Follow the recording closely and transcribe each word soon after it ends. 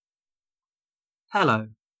Hello,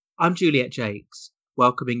 I'm Juliet Jakes,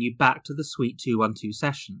 welcoming you back to the Suite 212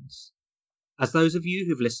 sessions. As those of you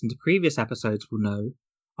who've listened to previous episodes will know,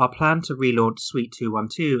 our plan to relaunch Suite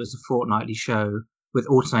 212 as a fortnightly show with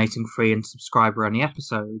alternating free and subscriber-only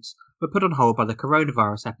episodes were put on hold by the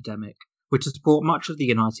coronavirus epidemic, which has brought much of the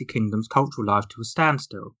United Kingdom's cultural life to a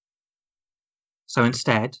standstill. So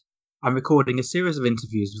instead, I'm recording a series of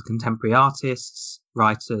interviews with contemporary artists,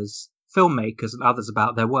 writers, filmmakers and others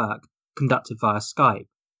about their work, conducted via Skype,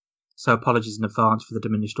 so apologies in advance for the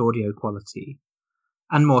diminished audio quality,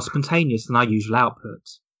 and more spontaneous than our usual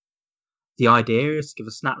output. The idea is to give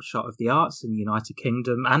a snapshot of the arts in the United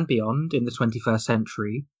Kingdom and beyond in the 21st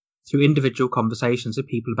century through individual conversations with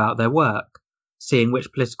people about their work, seeing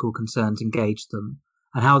which political concerns engage them,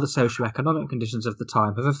 and how the socio-economic conditions of the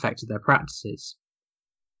time have affected their practices.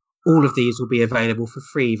 All of these will be available for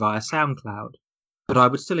free via SoundCloud, but I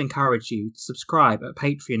would still encourage you to subscribe at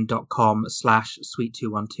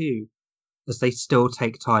patreon.com/suite212, as they still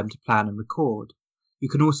take time to plan and record. You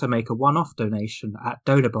can also make a one-off donation at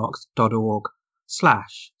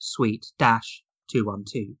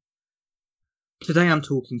donorbox.org/suite-212. Today I'm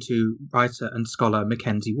talking to writer and scholar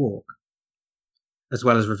Mackenzie Walk. As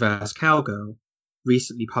well as Reverse Cowgirl,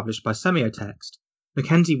 recently published by Semiotext,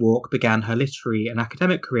 Mackenzie Walk began her literary and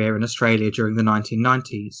academic career in Australia during the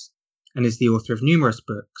 1990s, and is the author of numerous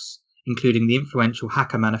books, including the influential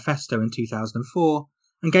Hacker Manifesto in 2004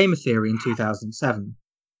 and Gamer Theory in 2007.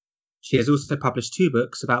 She has also published 2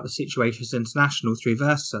 books about the Situationist International through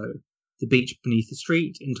Verso, The Beach Beneath the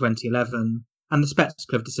Street in 2011 and The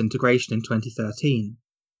Spectacle of Disintegration in 2013.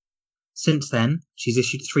 Since then, she's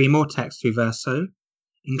issued 3 more texts through Verso,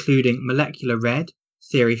 including Molecular Red,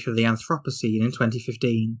 Theory for the Anthropocene in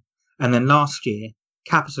 2015, and then last year,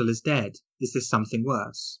 Capital is Dead, Is This Something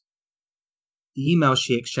Worse? The emails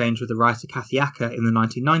she exchanged with the writer Kathy Acker in the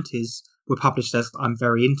 1990s were published as I'm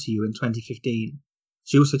Very Into You in 2015.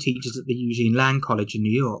 She also teaches at the Eugene Lang College in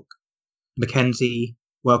New York. Mackenzie,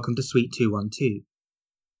 welcome to Suite 212.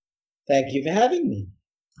 Thank you for having me.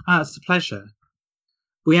 It's a pleasure.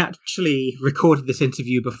 We actually recorded this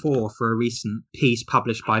interview before for a recent piece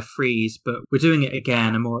published by Frieze, but we're doing it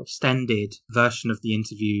again, a more extended version of the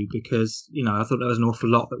interview, because, I thought there was an awful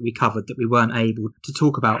lot that we covered that we weren't able to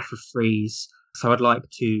talk about for Frieze. So I'd like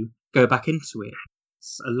to go back into it.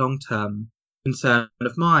 It's a long-term concern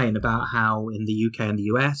of mine about how in the UK and the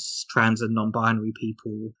US, trans and non-binary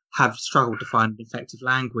people have struggled to find an effective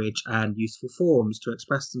language and useful forms to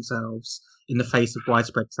express themselves in the face of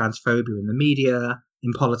widespread transphobia in the media,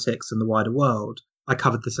 in politics and the wider world. I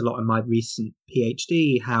covered this a lot in my recent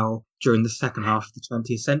PhD, how during the second half of the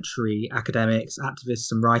 20th century, academics,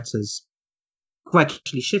 activists and writers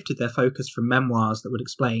gradually shifted their focus from memoirs that would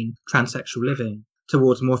explain transsexual living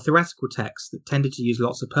towards more theoretical texts that tended to use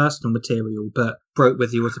lots of personal material but broke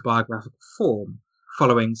with the autobiographical form,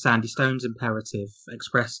 following Sandy Stone's imperative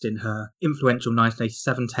expressed in her influential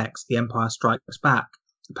 1987 text, The Empire Strikes Back,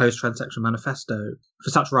 the Post-Transsexual Manifesto, for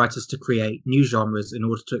such writers to create new genres in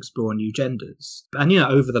order to explore new genders. And,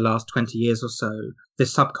 over the last 20 years or so,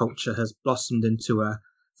 this subculture has blossomed into a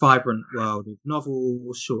vibrant world of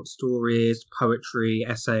novels, short stories, poetry,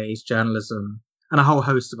 essays, journalism, and a whole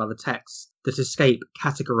host of other texts that escape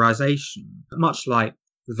categorization, much like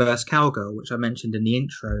Reverse Cowgirl, which I mentioned in the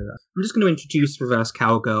intro. I'm just going to introduce Reverse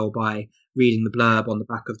Cowgirl by reading the blurb on the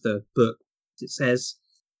back of the book. It says,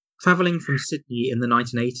 travelling from Sydney in the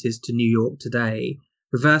 1980s to New York today,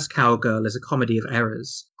 Reverse Cowgirl is a comedy of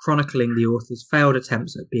errors, chronicling the author's failed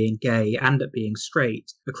attempts at being gay and at being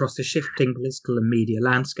straight across the shifting political and media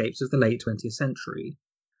landscapes of the late 20th century.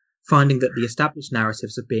 Finding that the established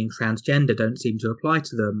narratives of being transgender don't seem to apply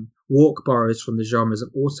to them, Walk borrows from the genres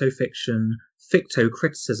of autofiction,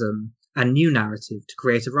 ficto-criticism, and new narrative to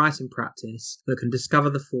create a writing practice that can discover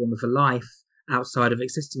the form of a life outside of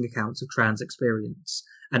existing accounts of trans experience,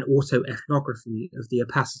 and auto-ethnography of the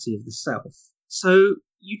opacity of the self. So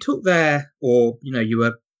you took there, or, you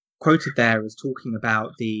were quoted there as talking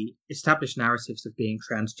about the established narratives of being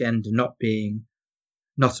transgender not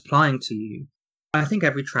applying to you. I think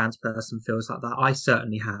every trans person feels like that. I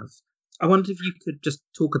certainly have. I wondered if you could just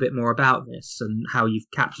talk a bit more about this and how you've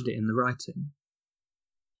captured it in the writing.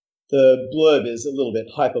 The blurb is a little bit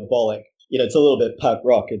hyperbolic. It's a little bit punk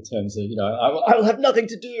rock in terms of, I will have nothing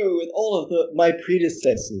to do with all of my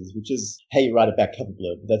predecessors, which is how you write a back cover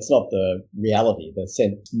blurb. But that's not the reality.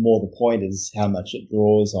 The point is how much it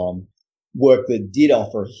draws on work that did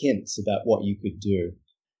offer hints about what you could do.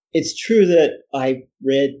 It's true that I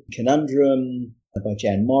read Conundrum by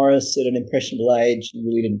Jan Morris at an impressionable age.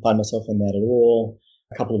 Really didn't find myself in that at all.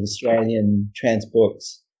 A couple of Australian trans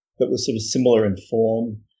books that were sort of similar in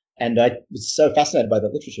form. And I was so fascinated by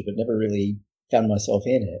that literature, but never really found myself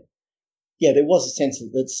in it. Yeah, there was a sense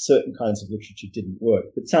that certain kinds of literature didn't work,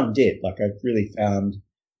 but some did. Like I really found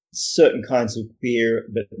certain kinds of queer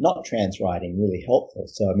but not trans writing really helpful.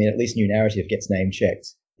 So, I mean, at least New Narrative gets name checked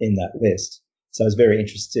in that list. So I was very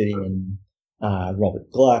interested in Robert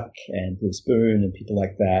Gluck and Bruce Boone and people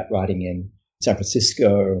like that writing in San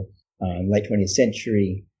Francisco, late 20th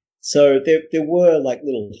century. So there were like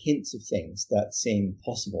little hints of things that seemed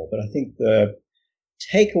possible. But I think the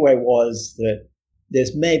takeaway was that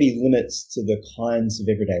there's maybe limits to the kinds of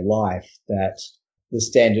everyday life that the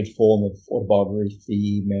standard form of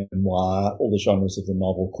autobiography, memoir, all the genres of the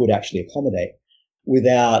novel could actually accommodate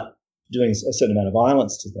without doing a certain amount of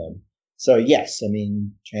violence to them. So yes, I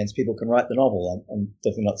mean, trans people can write the novel. I'm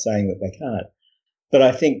definitely not saying that they can't. But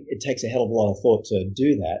I think it takes a hell of a lot of thought to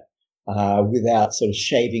do that without sort of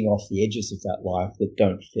shaving off the edges of that life that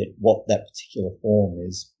don't fit what that particular form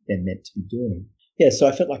is then meant to be doing. Yeah, so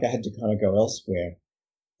I felt like I had to kind of go elsewhere.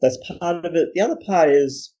 That's part of it. The other part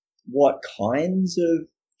is what kinds of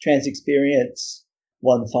trans experience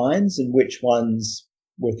one finds and which ones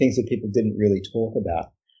were things that people didn't really talk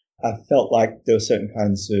about. I felt like there were certain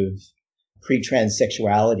kinds of pre-trans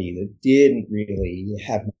sexuality that didn't really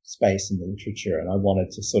have space in the literature, and I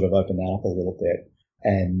wanted to sort of open that up a little bit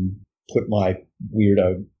and put my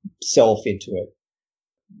weirdo self into it.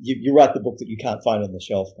 You write the book that you can't find on the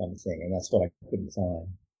shelf kind of thing, and that's what I couldn't find.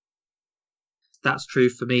 That's true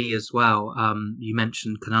for me as well. You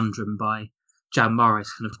mentioned Conundrum by Jan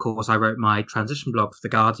Morris, and of course I wrote my transition blog for The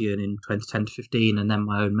Guardian in 2010 to 15 and then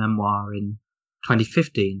my own memoir in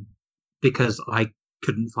 2015 because I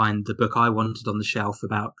couldn't find the book I wanted on the shelf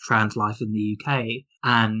about trans life in the UK.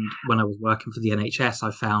 And when I was working for the NHS,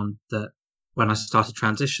 I found that when I started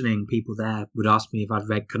transitioning, people there would ask me if I'd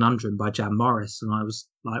read Conundrum by Jan Morris, and I was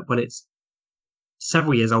like, well, it's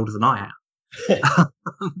several years older than I am.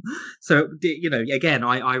 So, again,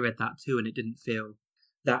 I read that too, and it didn't feel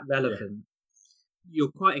that relevant. Yeah.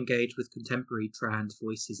 You're quite engaged with contemporary trans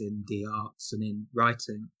voices in the arts and in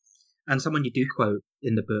writing. And someone you do quote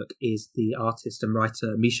in the book is the artist and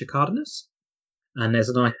writer Misha Cardenas. And there's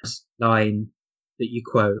a nice line that you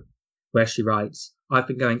quote where she writes, "I've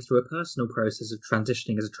been going through a personal process of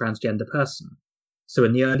transitioning as a transgender person. So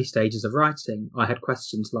in the early stages of writing, I had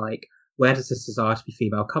questions like, where does this desire to be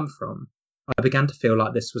female come from? I began to feel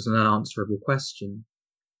like this was an unanswerable question.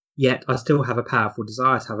 Yet I still have a powerful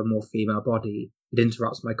desire to have a more female body. It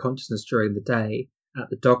interrupts my consciousness during the day, at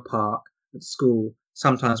the dog park, at school,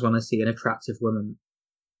 sometimes when I see an attractive woman.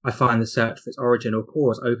 I find the search for its origin or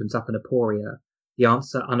cause opens up an aporia, the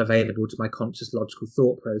answer unavailable to my conscious logical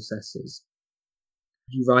thought processes."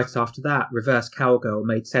 You write after that, "Reverse Cowgirl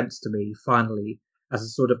made sense to me, finally, as a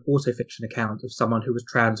sort of autofiction account of someone who was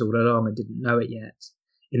trans all along and didn't know it yet.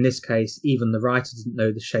 In this case, even the writer didn't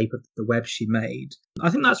know the shape of the web she made." I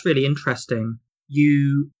think that's really interesting.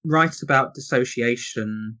 You write about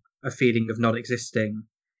dissociation, a feeling of not existing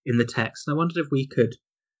in the text. And I wondered if we could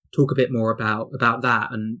talk a bit more about that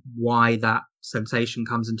and why that sensation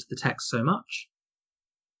comes into the text so much.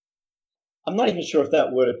 I'm not even sure if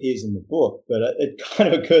that word appears in the book, but it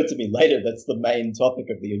kind of occurred to me later that's the main topic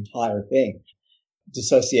of the entire thing.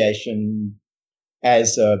 Dissociation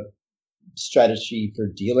as a strategy for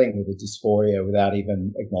dealing with a dysphoria without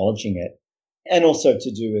even acknowledging it. And also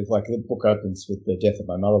to do with, like, the book opens with the death of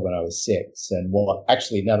my mother when I was 6. And what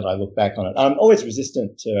actually, now that I look back on it, I'm always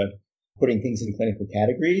resistant to putting things in clinical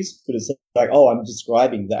categories, but it's like, oh, I'm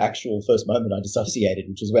describing the actual first moment I dissociated,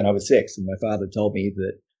 which is when I was 6. And my father told me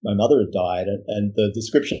that my mother had died. And the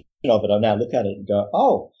description of it, I now look at it and go,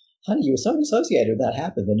 oh, honey, you were so dissociated when that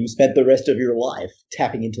happened. And you spent the rest of your life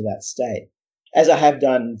tapping into that state. As I have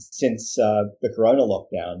done since the corona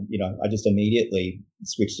lockdown, I just immediately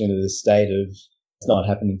switched into this state of, it's not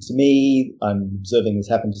happening to me. I'm observing this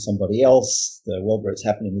happen to somebody else. The world where it's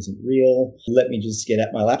happening isn't real. Let me just get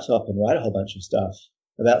at my laptop and write a whole bunch of stuff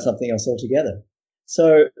about something else altogether.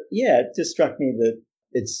 So, yeah, it just struck me that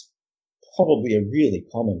it's probably a really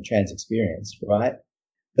common trans experience, right?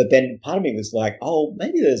 But then part of me was like, oh,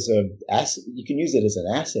 maybe there's you can use it as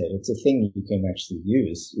an asset. It's a thing you can actually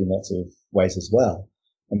use in lots of ways as well.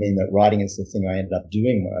 I mean, that writing is the thing I ended up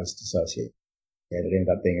doing when I was dissociated. It ended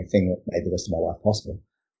up being a thing that made the rest of my life possible.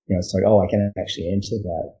 It's like, oh, I can actually enter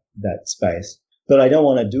that space. But I don't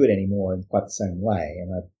want to do it anymore in quite the same way.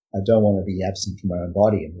 And I don't want to be absent from my own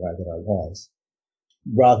body in the way that I was.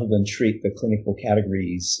 Rather than treat the clinical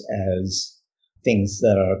categories as things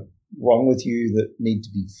that are wrong with you that need to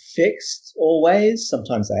be fixed always.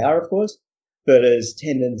 Sometimes they are, of course, but as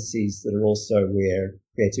tendencies that are also where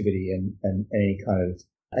creativity and any kind of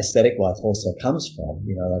aesthetic life also comes from,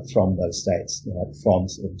 like from those states, like from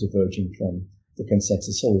sort of diverging from the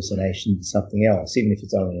consensus hallucination to something else, even if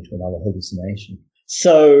it's only into another hallucination.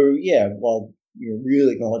 So, yeah, while you're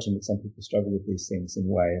really acknowledging that some people struggle with these things in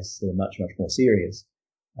ways that are much, much more serious,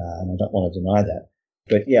 and I don't want to deny that.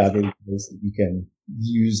 But yeah, you can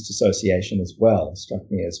use dissociation as well. It struck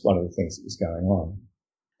me as one of the things that was going on.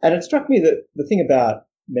 And it struck me that the thing about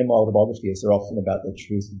memoir autobiography is they're often about the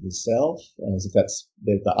truth of the self, and as if that's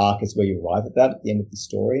the arc is where you arrive at that at the end of the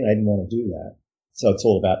story, and I didn't want to do that. So it's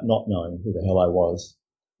all about not knowing who the hell I was.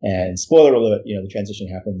 And spoiler alert, the transition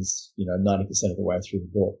happens, 90% of the way through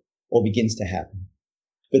the book, or begins to happen.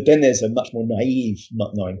 But then there's a much more naive,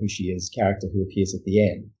 not knowing who she is character who appears at the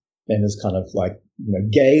end. And is kind of like,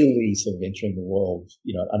 gaily sort of entering the world,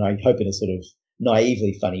 and I hope in a sort of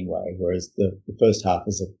naively funny way, whereas the first half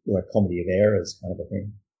is a comedy of errors kind of a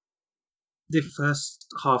thing. The first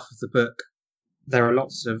half of the book, there are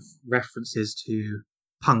lots of references to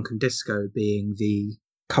punk and disco being the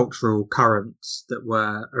cultural currents that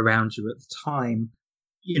were around you at the time.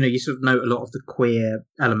 You sort of note a lot of the queer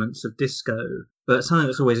elements of disco, but something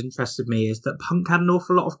that's always interested me is that punk had an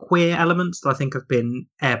awful lot of queer elements that I think have been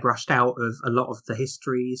airbrushed out of a lot of the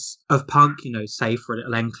histories of punk, say for a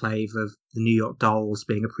little enclave of the New York Dolls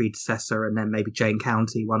being a predecessor, and then maybe Jane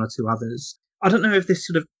County, one or two others. I don't know if this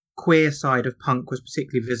sort of queer side of punk was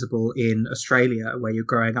particularly visible in Australia where you're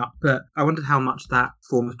growing up, but I wondered how much that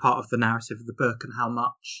formed part of the narrative of the book and how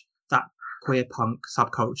much that queer punk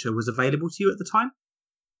subculture was available to you at the time.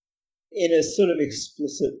 In a sort of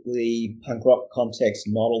explicitly punk rock context,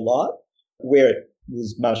 not a lot. Where it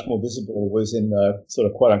was much more visible was in the sort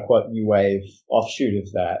of quote unquote new wave offshoot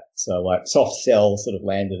of that. So like Soft Cell sort of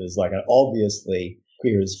landed as like an obviously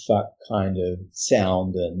queer as fuck kind of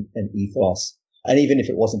sound and ethos. And even if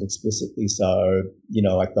it wasn't explicitly so,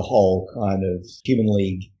 like the whole kind of Human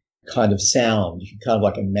League kind of sound, you could kind of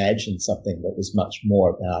like imagine something that was much more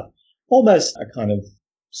about almost a kind of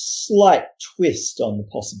slight twist on the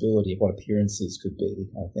possibility of what appearances could be,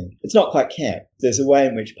 I think. It's not quite camp. There's a way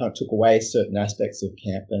in which punk took away certain aspects of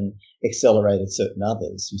camp and accelerated certain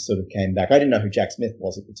others who sort of came back. I didn't know who Jack Smith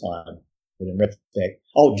was at the time, but in retrospect,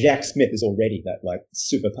 Jack Smith is already that like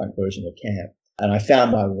super punk version of camp. And I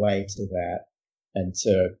found my way to that and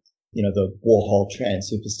to, the Warhol trans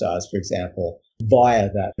superstars, for example, via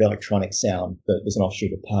that electronic sound that was an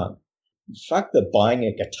offshoot of punk. Fuck the buying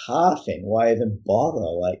a guitar thing. Why even bother?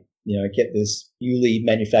 Like, get this newly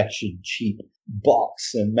manufactured cheap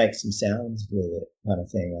box and make some sounds with it kind of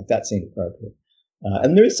thing. Like that seemed appropriate.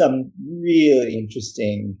 And there is some really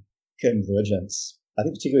interesting convergence, I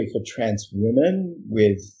think particularly for trans women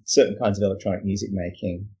with certain kinds of electronic music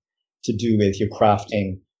making to do with your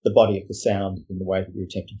crafting the body of the sound in the way that you're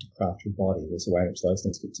attempting to craft your body. There's a way in which those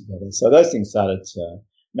things fit together. So those things started to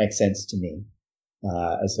make sense to me.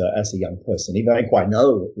 As a young person, even though I didn't quite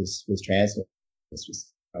know it was trans, this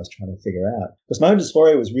was I was trying to figure out. Because my own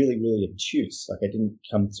dysphoria was really, really obtuse. Like I didn't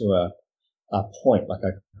come to a point, like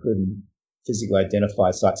I couldn't physically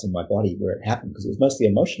identify sites in my body where it happened because it was mostly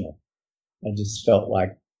emotional. I just felt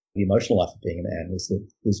like the emotional life of being a man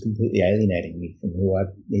was completely alienating me from who I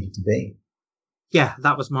needed to be. Yeah,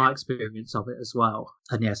 that was my experience of it as well.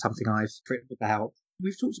 And yeah, something I've written about.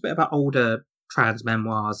 We've talked a bit about older trans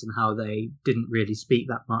memoirs and how they didn't really speak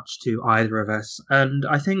that much to either of us. And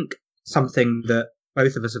I think something that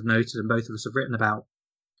both of us have noted and both of us have written about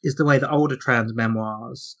is the way that older trans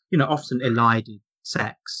memoirs, often elided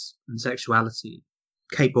sex and sexuality.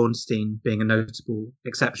 Kate Bornstein being a notable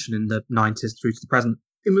exception in the 90s through to the present.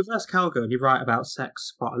 In Reverse Cowgirl, you write about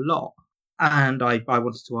sex quite a lot. And I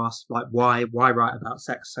wanted to ask, like, why write about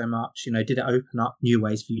sex so much? Did it open up new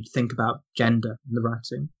ways for you to think about gender in the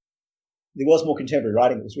writing? There was more contemporary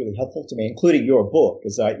writing that was really helpful to me, including your book,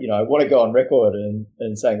 because I want to go on record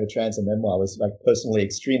and saying the trans and memoir was like personally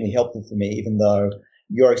extremely helpful for me, even though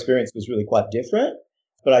your experience was really quite different.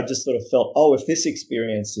 But I just sort of felt, if this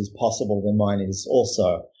experience is possible, then mine is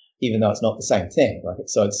also, even though it's not the same thing. Right?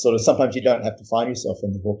 So it's sort of sometimes you don't have to find yourself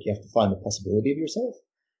in the book, you have to find the possibility of yourself,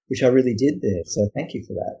 which I really did there. So thank you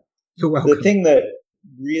for that. You're welcome. The thing that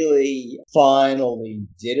really finally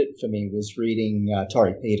did it for me was reading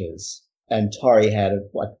Torrey Peters. And Torrey had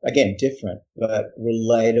again, different but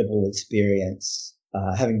relatable experience,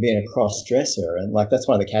 having been a cross-dresser. And that's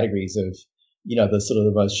one of the categories of, the sort of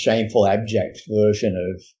the most shameful, abject version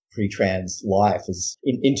of pre-trans life is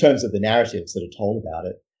in terms of the narratives that are told about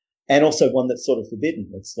it. And also one that's sort of forbidden.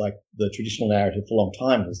 It's like the traditional narrative for a long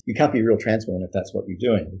time was you can't be a real trans woman if that's what you're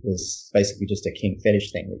doing, because it's basically just a kink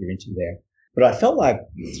fetish thing that you're into there. But I felt like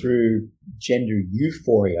through Gender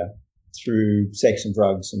Euphoria, through sex and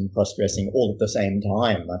drugs and cross-dressing all at the same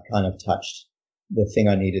time, I kind of touched the thing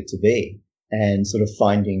I needed to be, and sort of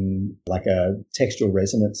finding like a textual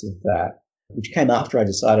resonance of that, which came after I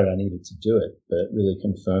decided I needed to do it, but really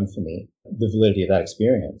confirmed for me the validity of that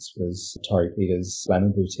experience was Torrey Peters' Glamour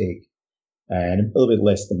Boutique, and a little bit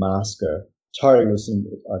less The Masker. Torrey was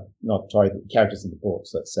not Torrey, the characters in the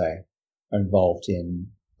books, let's say, are involved in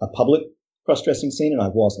a public cross-dressing scene, and I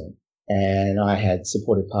wasn't. And I had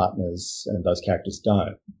supportive partners, and those characters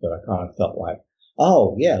don't. But I kind of felt like,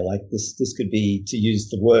 oh yeah, like this could be, to use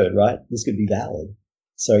the word, right? This could be valid.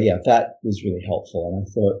 So yeah, that was really helpful. And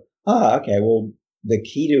I thought, okay, well, the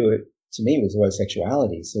key to it to me was always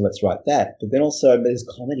sexuality. So let's write that. But then also there's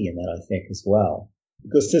comedy in that, I think, as well.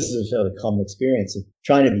 Because this is a fairly common experience of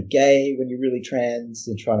trying to be gay when you're really trans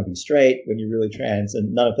and trying to be straight when you're really trans,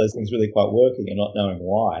 and none of those things really quite working and not knowing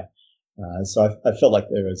why. So I felt like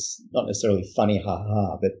there was not necessarily funny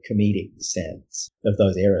ha-ha, but comedic sense of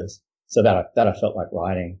those eras. So that I felt like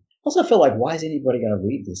writing. Also, I felt like, why is anybody going to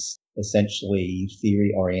read this essentially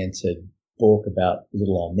theory-oriented book about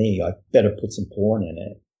little old me? I better put some porn in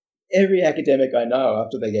it. Every academic I know,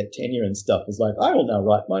 after they get tenure and stuff, is like, I will now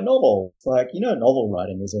write my novel. It's like, novel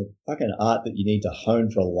writing is a fucking art that you need to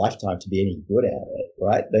hone for a lifetime to be any good at it,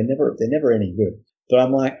 right? They're never any good. But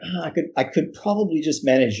I'm like, I could probably just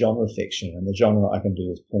manage genre fiction, and the genre I can do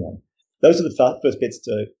is porn. Those are the first bits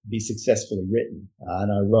to be successfully written. And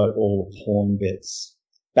I wrote all the porn bits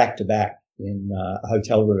back to back in a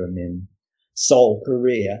hotel room in Seoul,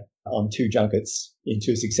 Korea, on 2 junkets in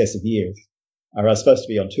 2 successive years. I was supposed to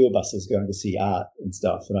be on tour buses going to see art and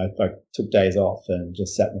stuff, and I took days off and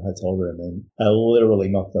just sat in the hotel room, and I literally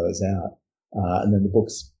knocked those out. And then the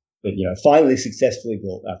books, but finally successfully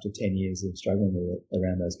built after 10 years of struggling with it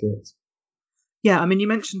around those bits. Yeah, I mean, you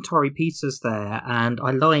mentioned Torrey Peters there, and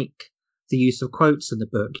I like the use of quotes in the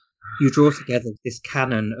book. You draw together this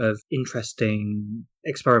canon of interesting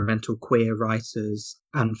experimental queer writers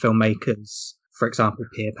and filmmakers. For example,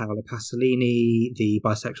 Pier Paolo Pasolini, the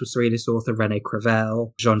bisexual surrealist author René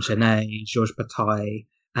Crevel, Jean Genet, Georges Bataille,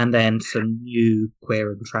 and then some new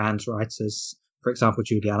queer and trans writers. For example,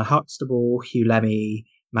 Juliana Huxtable, Hugh Lemmy,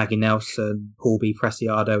 Maggie Nelson, Paul B.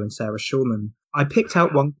 Preciado, and Sarah Schulman. I picked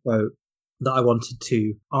out one quote that I wanted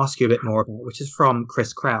to ask you a bit more about, which is from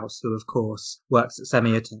Chris Kraus, who, of course, works at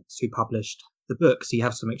Semiotext, who published the book. So you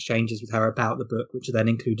have some exchanges with her about the book, which are then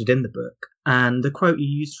included in the book. And the quote you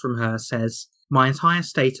used from her says, "My entire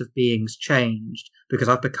state of being's changed because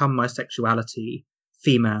I've become my sexuality,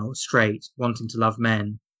 female, straight, wanting to love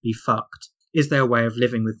men, be fucked. Is there a way of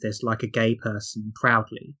living with this like a gay person,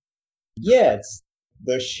 proudly?" Yeah, it's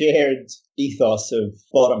the shared ethos of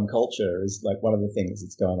bottom culture is like one of the things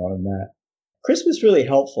that's going on in that. Chris was really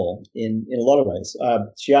helpful in a lot of ways.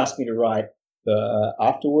 She asked me to write the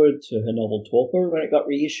afterword to her novel Talker when it got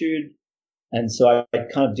reissued. And so I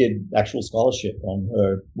kind of did actual scholarship on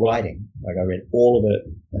her writing. Like I read all of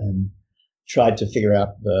it and tried to figure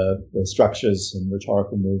out the structures and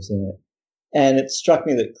rhetorical moves in it. And it struck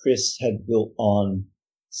me that Chris had built on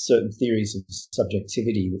certain theories of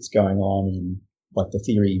subjectivity that's going on in like the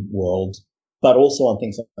theory world, but also on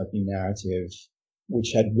things like new narrative,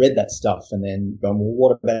 which had read that stuff and then gone, well,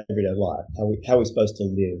 what about everyday life? How are we supposed to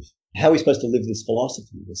live? How are we supposed to live this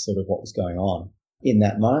philosophy was sort of what was going on in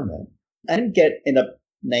that moment. I didn't end up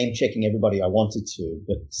name checking everybody I wanted to,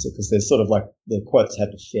 but because there's sort of like the quotes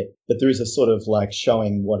had to fit, but there is a sort of like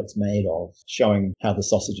showing what it's made of, showing how the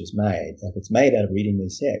sausage is made. Like it's made out of reading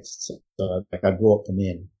these texts. So like I brought them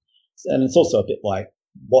in. And it's also a bit like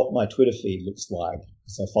what my Twitter feed looks like.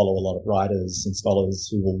 So I follow a lot of writers and scholars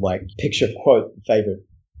who will like picture quote favorite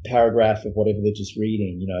paragraph of whatever they're just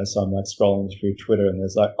reading, so I'm like scrolling through Twitter and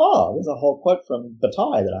there's like, oh, there's a whole quote from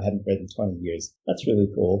Bataille that I hadn't read in 20 years. That's really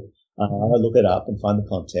cool. I look it up and find the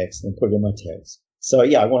context and put it in my text. So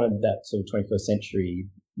yeah, I wanted that sort of 21st century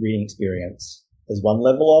reading experience as one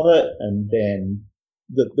level of it. And then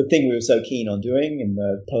the thing we were so keen on doing in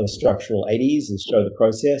the post-structural 80s is show the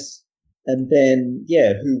process. And then,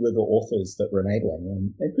 yeah, who were the authors that were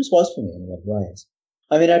enabling? And Chris was for me in a lot of ways.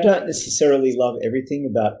 I mean, I don't necessarily love everything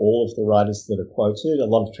about all of the writers that are quoted. A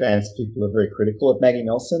lot of trans people are very critical of Maggie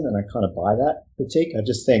Nelson, and I kind of buy that critique. I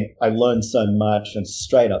just think I learned so much and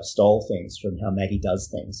straight up stole things from how Maggie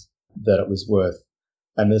does things that it was worth.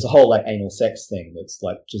 And there's a whole like anal sex thing that's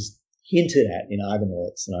like just hinted at in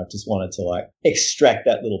Argonauts, and I just wanted to like extract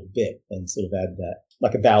that little bit and sort of add that,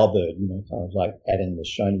 like a bowerbird, kind of like adding the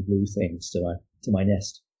shiny blue things to my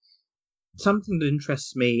nest. Something that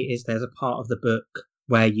interests me is there's a part of the book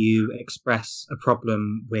where you express a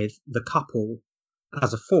problem with the couple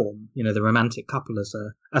as a form, the romantic couple as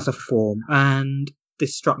a form. And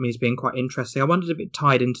this struck me as being quite interesting. I wondered if it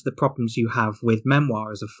tied into the problems you have with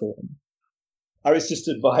memoir as a form. I was just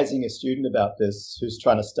advising a student about this who's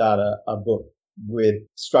trying to start a book with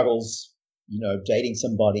struggles, dating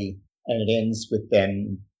somebody, and it ends with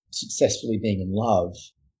them successfully being in love.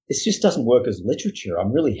 This just doesn't work as literature.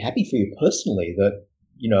 I'm really happy for you personally that,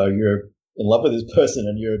 you're in love with this person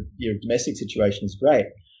and your domestic situation is great,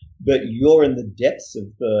 but you're in the depths of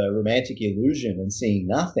the romantic illusion and seeing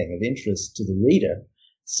nothing of interest to the reader.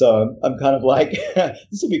 So I'm kind of like,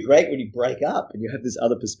 this will be great when you break up and you have this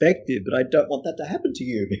other perspective, but I don't want that to happen to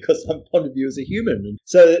you because I'm fond of you as a human. And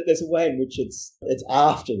so there's a way in which it's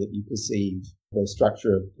after that you perceive the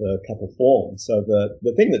structure of the couple form. So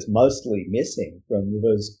the thing that's mostly missing from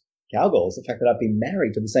Reverse Cowgirl is the fact that I've been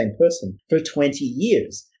married to the same person for 20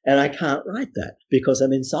 years. And I can't write that because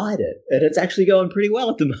I'm inside it. And it's actually going pretty well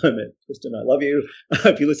at the moment. Kristen, I love you. I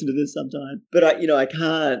hope you listen to this sometime. But I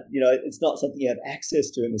can't, it's not something you have access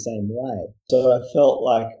to in the same way. So I felt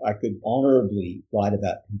like I could honorably write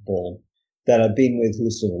about people that I've been with who are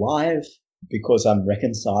still alive because I'm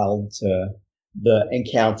reconciled to the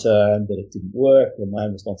encounter and that it didn't work and my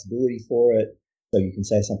own responsibility for it. So you can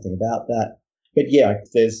say something about that. But yeah,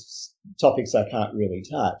 there's topics I can't really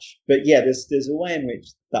touch. But yeah, there's a way in which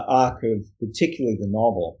the arc of particularly the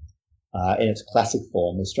novel in its classic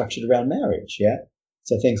form is structured around marriage, yeah?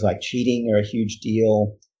 So things like cheating are a huge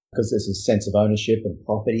deal because there's a sense of ownership and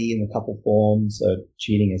property in the couple form. So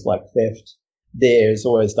cheating is like theft. There's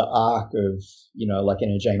always the arc of, like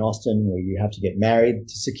in a Jane Austen where you have to get married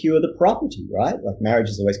to secure the property, right? Like marriage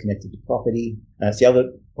is always connected to property. And that's the other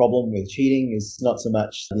problem with cheating is not so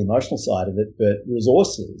much the emotional side of it, but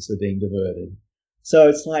resources are being diverted. So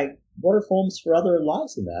it's like, what are forms for other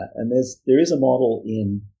lives in that? And there is a model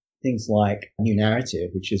in things like New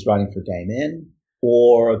Narrative, which is writing for gay men,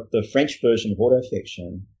 or the French version of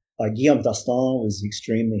autofiction. Guillaume d'Aston was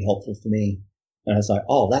extremely helpful for me. And I was like,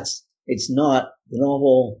 it's not the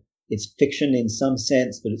novel, it's fiction in some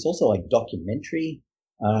sense, but it's also like documentary.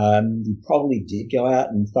 You probably did go out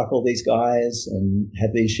and fuck all these guys and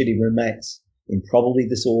have these shitty roommates in probably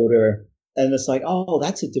this order. And it's like,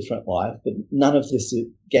 that's a different life, but none of this,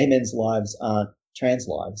 gay men's lives aren't trans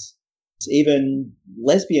lives. Even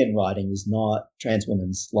lesbian writing is not trans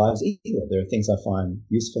women's lives either. There are things I find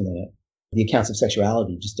useful in it. The accounts of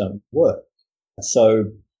sexuality just don't work. So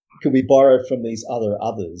could we borrow from these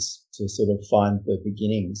others to sort of find the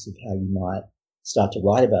beginnings of how you might start to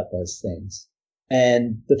write about those things?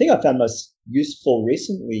 And the thing I found most useful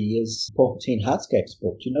recently is Pauline Hardscape's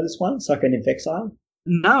book. Do you know this one, Psychonymph Exile?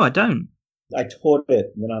 No, I don't. I taught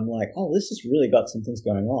it, and then I'm like, this has really got some things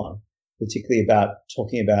going on, particularly about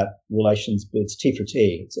talking about relations, but it's T for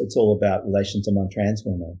T. It's all about relations among trans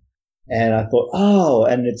women. And I thought,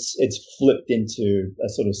 and it's flipped into a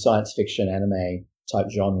sort of science fiction anime type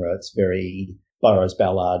genre. It's very Burroughs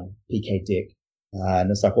Ballard, P.K. Dick.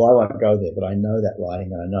 And it's like, I won't go there, but I know that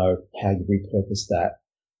writing and I know how you repurpose that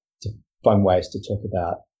to find ways to talk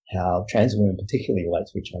about how trans women particularly relate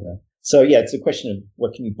to each other. So yeah, it's a question of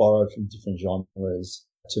what can you borrow from different genres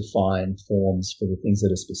to find forms for the things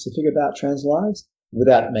that are specific about trans lives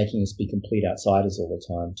without making us be complete outsiders all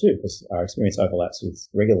the time too, because our experience overlaps with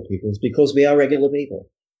regular people's because we are regular people.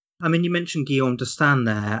 I mean, you mentioned Guillaume d'Aston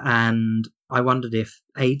there, and I wondered if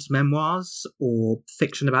AIDS memoirs or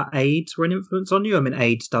fiction about AIDS were an influence on you. I mean,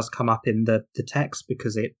 AIDS does come up in the text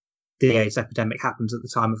because the AIDS epidemic happens at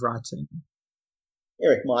the time of writing.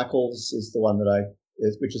 Eric Michaels is the one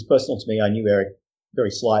which is personal to me. I knew Eric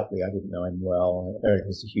very slightly. I didn't know him well. Eric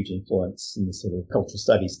was a huge influence in the sort of cultural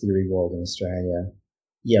studies theory world in Australia.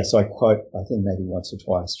 Yeah, so I quote, I think maybe once or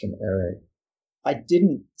twice from Eric. I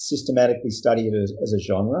didn't systematically study it as a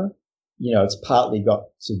genre. It's partly got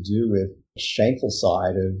to do with the shameful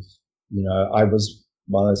side of, I was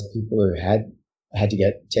one of those people who had to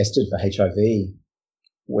get tested for HIV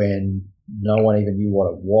when no one even knew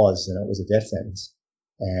what it was, and it was a death sentence.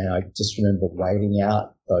 And I just remember waiting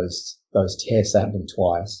out those tests. That happened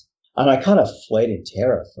twice. And I kind of fled in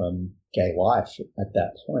terror from gay life at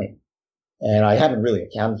that point. And I haven't really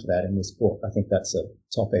accounted for that in this book. I think that's a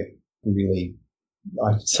topic really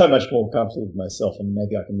I'm so much more comfortable with myself, and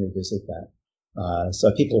maybe I can revisit that.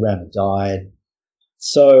 So people around me died.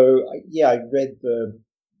 So, yeah, I read the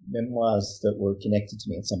memoirs that were connected to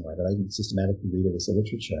me in some way, but I didn't systematically read it as a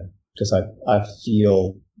literature because I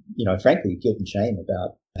feel, frankly, guilt and shame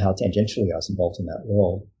about how tangentially I was involved in that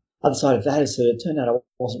world. Other side of that is that it turned out I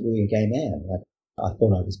wasn't really a gay man. Like, I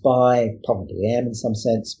thought I was bi, probably am in some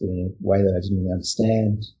sense, but in a way that I didn't really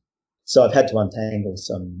understand. So I've had to untangle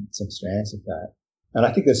some strands of that. And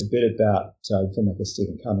I think there's a bit about filmmaker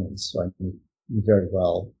Stephen Cummings, who I knew very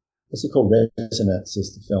well, what's it called? Resonance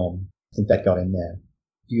is the film. I think that got in there.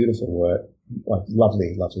 Beautiful work. Like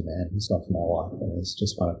lovely, lovely man. He's gone for my life, and it's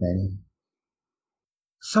just one of many.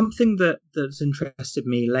 Something that's interested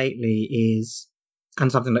me lately is,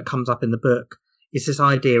 and something that comes up in the book, is this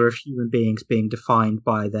idea of human beings being defined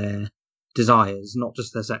by their desires, not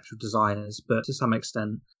just their sexual desires, but to some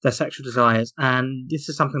extent their sexual desires. And this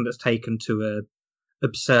is something that's taken to a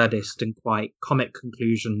absurdist and quite comic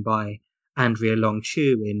conclusion by Andrea Long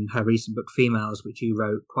Chu in her recent book Females, which you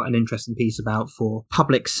wrote quite an interesting piece about for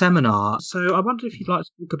Public Seminar. So I wonder if you'd like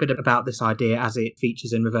to talk a bit about this idea as it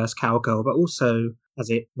features in Reverse Cowgirl, but also as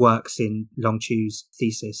it works in Long Chu's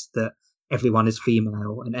thesis that everyone is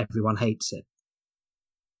female and everyone hates it.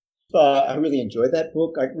 I really enjoyed that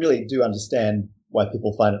book. I really do understand why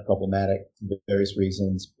people find it problematic for various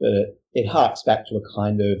reasons, but it harks back to a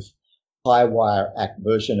kind of high wire act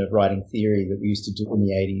version of writing theory that we used to do in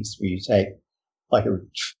the 80s, where you take like a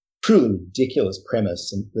truly ridiculous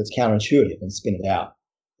premise that's counterintuitive and spin it out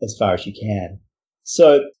as far as you can.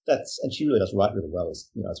 So and she really does write really well,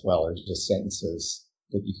 as well as just sentences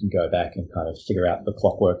that you can go back and kind of figure out the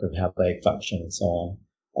clockwork of how they function and so on.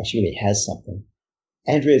 Like she really has something.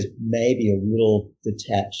 Andrea's maybe a little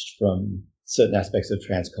detached from certain aspects of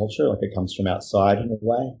trans culture, like it comes from outside in a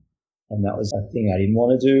way. And that was a thing I didn't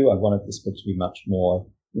want to do. I wanted this book to be much more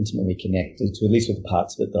intimately connected to at least with the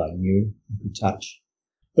parts of it that I knew and could touch.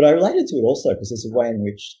 But I related to it also because there's a way in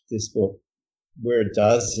which this book, where it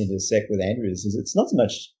does intersect with Andrea's, is it's not so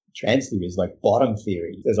much trans theory as like bottom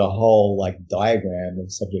theory. There's a whole like diagram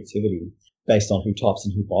of subjectivity based on who tops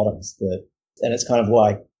and who bottoms. And it's kind of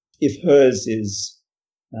like if hers is,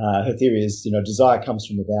 her theory is, desire comes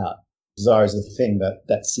from without. Desire is the thing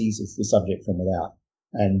that seizes the subject from without.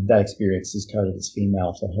 And that experience is coded as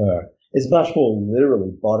female for her. It's much more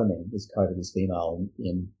literally bottoming is coded as female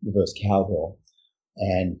in Reverse Cowgirl.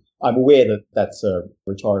 And I'm aware that that's a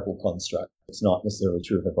rhetorical construct. It's not necessarily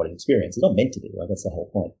true of everybody's experience. It's not meant to be. Like, that's the whole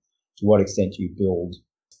point. To what extent you build,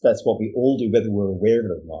 that's what we all do, whether we're aware of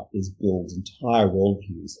it or not, is build entire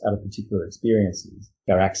worldviews out of particular experiences.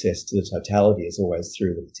 Our access to the totality is always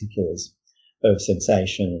through the particulars of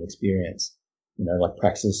sensation and experience. Like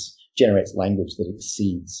praxis generates language that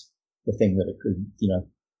exceeds the thing that it could,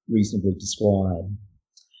 reasonably describe.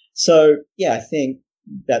 So, yeah, I think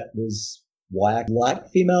that was why I like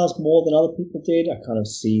females more than other people did. I kind of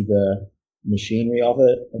see the machinery of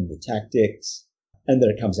it and the tactics, and that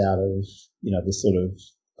it comes out of, this sort of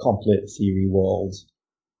complete theory world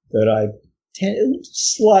that I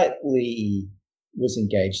slightly was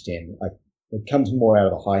engaged in. It comes more out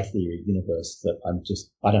of the high theory universe that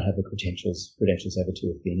I don't have the credentials ever to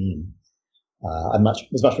have been in. I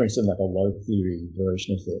was much more interested in like a low theory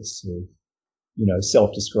version of this, of,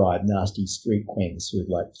 self-described nasty street queens who would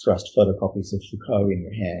like thrust photocopies of Foucault in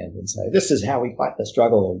your hand and say, this is how we fight the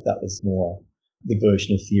struggle. That was more the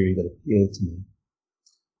version of theory that appealed to me.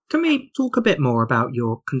 Can we talk a bit more about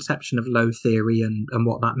your conception of low theory and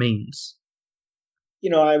what that means?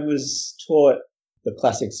 I was taught the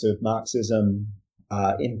classics of Marxism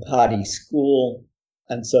in party school.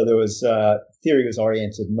 And so there was theory was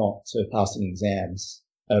oriented not to passing exams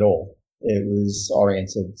at all. It was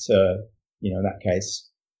oriented to, in that case,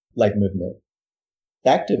 labor movement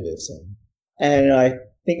activism. And I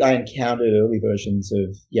think I encountered early versions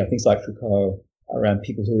of, things like Foucault around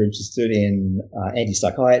people who were interested in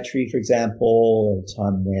anti-psychiatry, for example, at a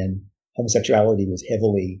time when homosexuality was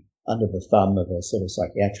heavily under the thumb of a sort of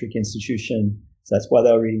psychiatric institution. So that's why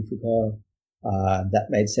they were reading Foucault. That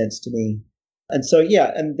made sense to me. And so,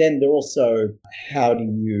 and then there also, how do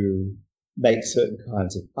you make certain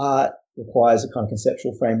kinds of art requires a kind of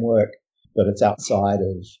conceptual framework, but it's outside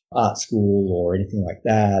of art school or anything like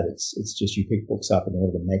that. It's just you pick books up in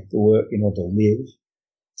order to make the work, in order to live.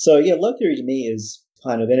 So, low theory to me is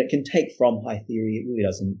kind of, and it can take from high theory. It really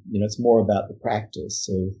doesn't, it's more about the practice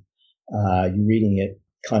of you reading it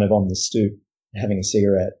kind of on the stoop, having a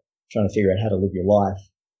cigarette, trying to figure out how to live your life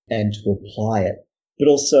and to apply it. But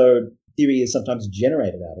also theory is sometimes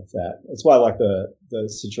generated out of that. That's why I like the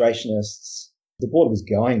situationists. The board was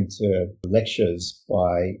going to lectures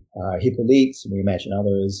by Hippolyte, and we imagine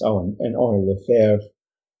others, and Henri Lefebvre.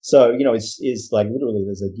 So, it's like literally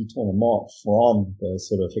there's a détournement from the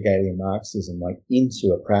sort of Hegelian Marxism, like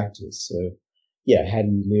into a practice. So, how do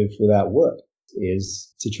you live without work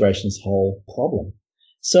is situationist's whole problem.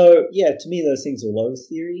 So, to me, those things are low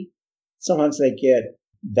theory. Sometimes they get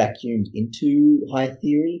vacuumed into high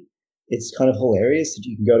theory. It's kind of hilarious that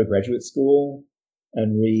you can go to graduate school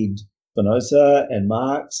and read Spinoza and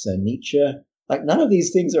Marx and Nietzsche. Like, none of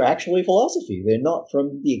these things are actually philosophy. They're not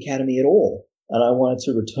from the academy at all. And I wanted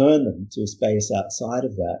to return them to a space outside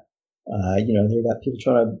of that They're about people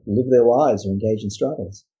trying to live their lives or engage in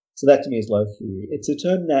struggles. So that to me is low theory. It's a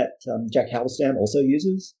term that Jack Halberstam also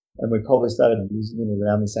uses, and we probably started using it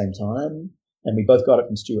around the same time. And we both got it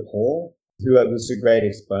from Stuart Hall, who was a great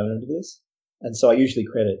exponent of this. And so I usually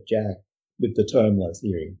credit Jack with the term low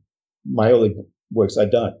theory. My early works I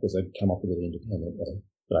don't, because I've come up with it independently.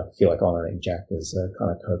 But I feel like honouring Jack as a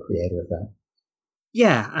kind of co-creator of that.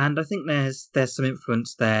 Yeah, and I think there's some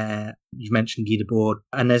influence there. You mentioned Guy Debord,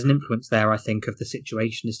 and there's an influence there, I think, of the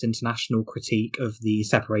Situationist International critique of the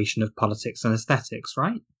separation of politics and aesthetics,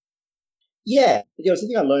 right? Yeah,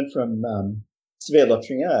 something I learned from Xavier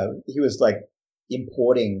Latreillard. He was like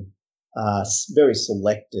importing very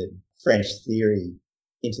selected French theory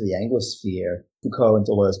into the Anglosphere, Foucault and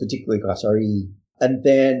Deleuze, particularly Guattari, and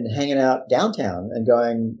then hanging out downtown and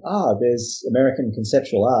going, there's American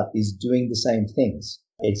conceptual art is doing the same things.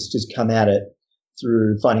 It's just come at it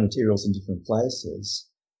through finding materials in different places.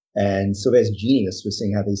 And so there's genius for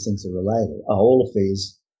seeing how these things are related. All of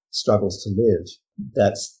these struggles to live,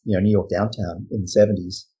 that's, New York downtown in the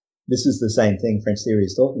 70s. This is the same thing French theory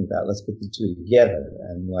is talking about. Let's put the two together.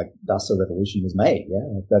 And thus a revolution was made.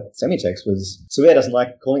 Yeah. That semitext was, Surveyor doesn't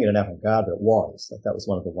like calling it an avant-garde, but it was. That was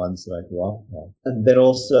one of the ones that I grew up on. And then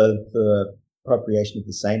also the appropriation of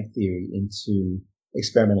the same theory into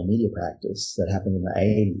experimental media practice that happened in the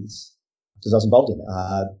 80s, because I was involved in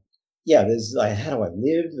it. There's how do I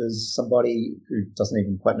live? There's somebody who doesn't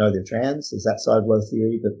even quite know they're trans. There's that side of low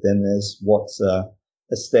theory, but then there's what's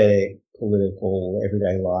aesthetic, political,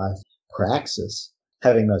 everyday life praxis,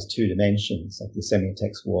 having those two dimensions, like the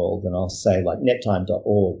semiotext world. And I'll say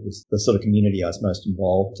nettime.org was the sort of community I was most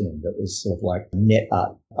involved in, that was sort of like net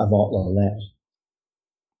art avant la lettre.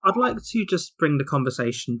 I'd like to just bring the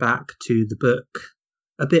conversation back to the book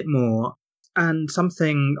a bit more. And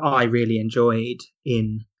something I really enjoyed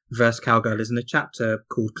in Reverse Cowgirl is in a chapter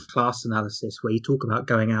called Class Analysis, where you talk about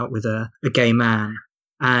going out with a gay man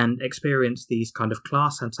and experience these kind of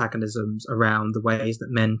class antagonisms around the ways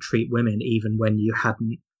that men treat women, even when you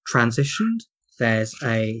hadn't transitioned. There's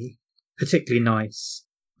a particularly nice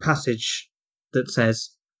passage that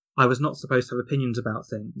says, "I was not supposed to have opinions about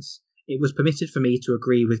things. It was permitted for me to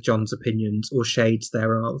agree with John's opinions or shades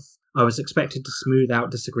thereof. I was expected to smooth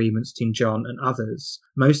out disagreements between John and others.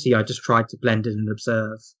 Mostly I just tried to blend in and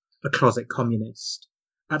observe. A closet communist.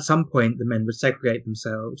 At some point, the men would segregate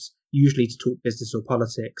themselves, usually to talk business or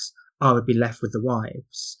politics. I would be left with the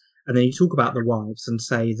wives." And then you talk about the wives and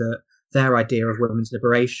say that their idea of women's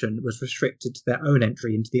liberation was restricted to their own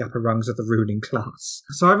entry into the upper rungs of the ruling class.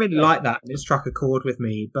 So I really like that, and it struck a chord with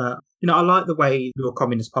me. But, I like the way your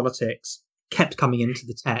communist politics kept coming into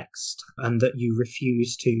the text, and that you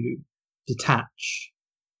refused to detach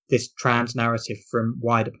this trans narrative from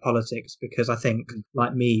wider politics, because I think,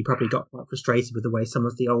 like me, you probably got quite frustrated with the way some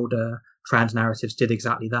of the older trans narratives did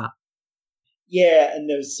exactly that. Yeah, and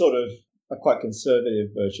there's sort of a quite conservative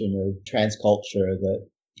version of trans culture that,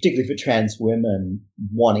 particularly for trans women,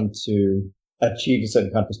 wanting to achieve a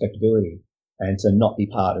certain kind of respectability and to not be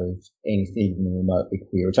part of anything even remotely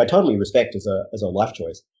queer, which I totally respect as a life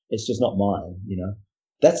choice. It's just not mine,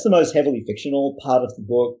 That's the most heavily fictional part of the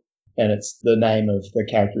book. And it's the name of the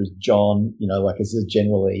character is John, this is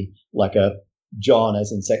generally like a John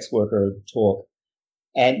as in sex worker talk.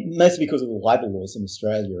 And mostly because of the libel laws in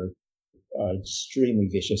Australia are extremely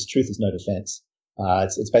vicious. Truth is no defense.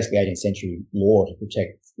 It's basically 18th century law to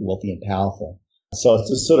protect the wealthy and powerful. So it's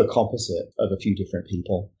a sort of composite of a few different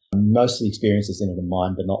people. Most of the experiences in it are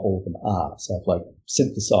mine, but not all of them are. So I've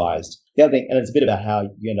synthesized. The other thing, and it's a bit about how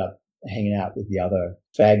you end up hanging out with the other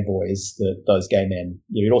fag boys, those gay men.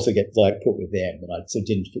 You'd also get put with them, and I sort of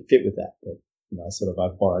didn't fit with that. But I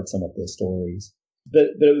borrowed some of their stories. But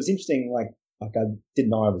it was interesting. I didn't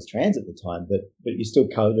know I was trans at the time, but you still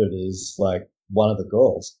coded as one of the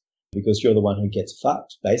girls because you're the one who gets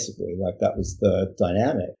fucked. Basically, that was the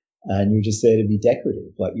dynamic, and you were just there to be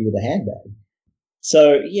decorative, you were the handbag.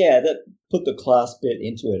 So yeah, that put the class bit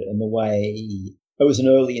into it, and the way it was an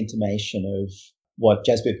early intimation of what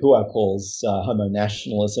Jasbir Puar calls homo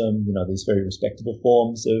nationalism, these very respectable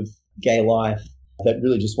forms of gay life that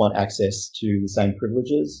really just want access to the same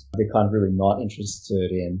privileges. They're kind of really not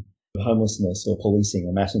interested in homelessness or policing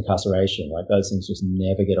or mass incarceration. Those things just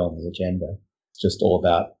never get on the agenda. It's just all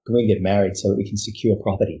about, can we get married so that we can secure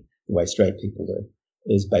property the way straight people do,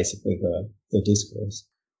 is basically the discourse.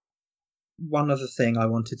 One other thing I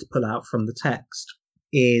wanted to pull out from the text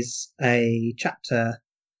is a chapter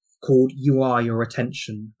called You Are Your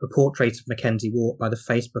Attention, a portrait of Mackenzie Ward by the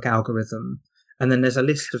Facebook algorithm. And then there's a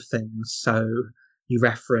list of things. So you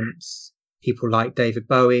reference people like David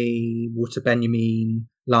Bowie, Walter Benjamin,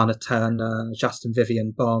 Lana Turner, Justin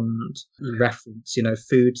Vivian Bond. You reference,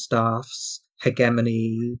 foodstuffs,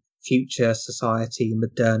 hegemony, future society,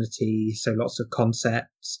 modernity, so lots of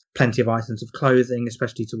concepts, plenty of items of clothing,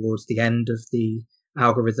 especially towards the end of the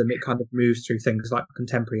algorithm. It kind of moves through things like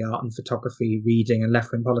contemporary art and photography, reading and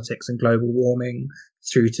left-wing politics and global warming,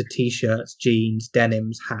 through to t-shirts, jeans,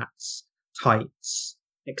 denims, hats, tights,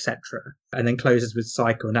 etc. And then closes with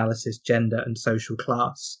psychoanalysis, gender and social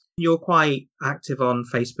class. You're quite active on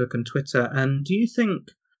Facebook and Twitter, and do you think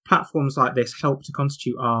platforms like this help to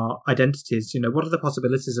constitute our identities? What are the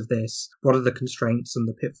possibilities of this? What are the constraints and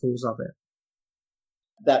the pitfalls of it?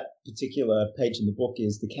 That particular page in the book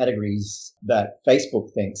is the categories that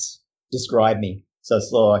Facebook thinks describe me. So it's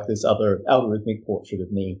sort of like this other algorithmic portrait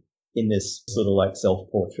of me in this sort of like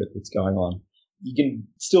self-portrait that's going on. You can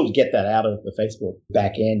still get that out of the Facebook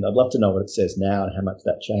back end. I'd love to know what it says now and how much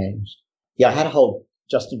that changed. Yeah, I had a whole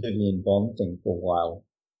Justin Vivian Bond thing for a while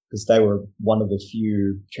because they were one of the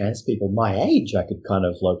few trans people my age I could kind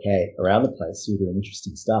of locate around the place who were doing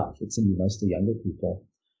interesting stuff. It seemed to be mostly younger people.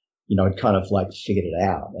 I'd kind of like figured it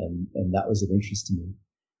out, and that was of interest to me.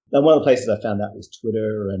 And one of the places I found that was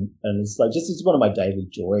Twitter, and it's like just it's one of my daily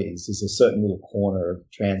joys. There's a certain little corner of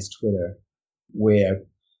trans Twitter where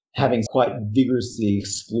having quite vigorously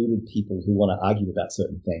excluded people who want to argue about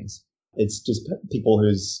certain things. It's just people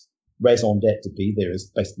whose raison d'etre to be there is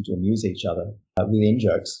basically to amuse each other with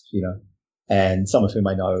in-jokes, and some of whom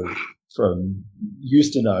I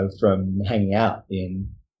used to know from hanging out in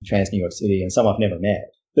trans New York City, and some I've never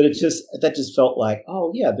met. But that just felt like,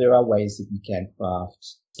 oh yeah, there are ways that you can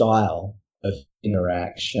craft style of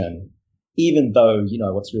interaction, even though,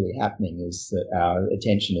 what's really happening is that our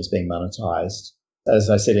attention is being monetized. As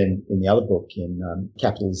I said in the other book, in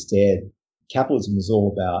Capital is Dead, capitalism is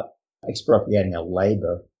all about expropriating our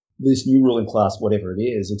labor. This new ruling class, whatever it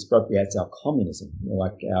is, expropriates our communism,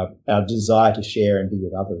 like our desire to share and be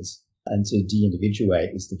with others and to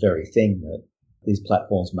de-individuate is the very thing that these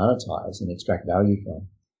platforms monetize and extract value from.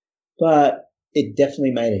 But it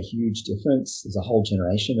definitely made a huge difference. There's a whole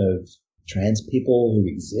generation of trans people who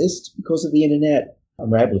exist because of the internet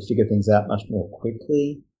and were able to figure things out much more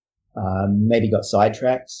quickly. Maybe got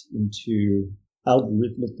sidetracked into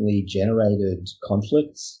algorithmically generated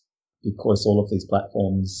conflicts because all of these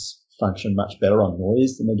platforms function much better on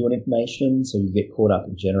noise than they do on information. So you get caught up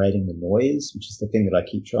in generating the noise, which is the thing that I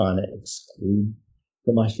keep trying to exclude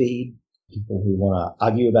from my feed. People who want to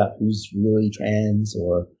argue about who's really trans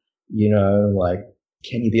or, like,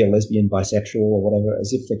 can you be a lesbian, bisexual or whatever,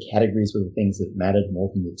 as if the categories were the things that mattered more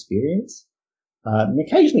than the experience. And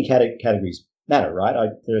occasionally categories matter, right?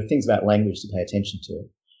 There are things about language to pay attention to.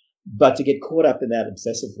 But to get caught up in that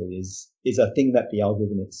obsessively is a thing that the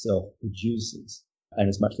algorithm itself produces and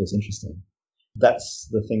is much less interesting. That's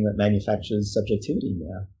the thing that manufactures subjectivity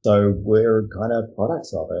now. So we're kind of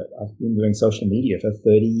products of it. I've been doing social media for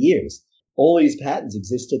 30 years. All these patterns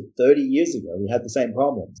existed 30 years ago. We had the same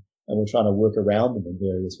problems and we're trying to work around them in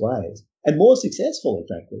various ways. And more successfully,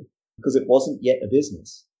 frankly, because it wasn't yet a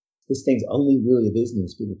business. This thing's only really a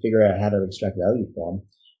business people figure out how to extract value from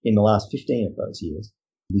in the last 15 of those years.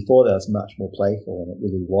 Before that was much more playful and it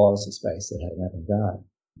really was a space that had an avant-garde.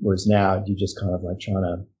 Whereas now you're just kind of like trying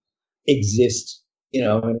to exist, in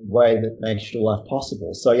a way that makes your life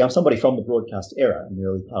possible. So I'm somebody from the broadcast era, and the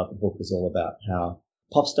early part of the book is all about how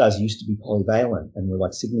pop stars used to be polyvalent and were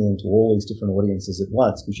like signaling to all these different audiences at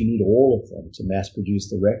once because you need all of them to mass produce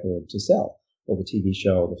the record to sell or the TV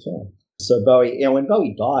show or the film. So Bowie, when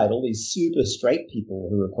Bowie died, all these super straight people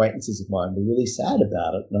who were acquaintances of mine were really sad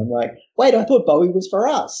about it. And I'm like, wait, I thought Bowie was for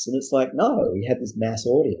us. And it's like, no, he had this mass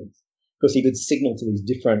audience because he could signal to these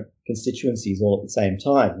different constituencies all at the same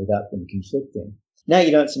time without them conflicting. Now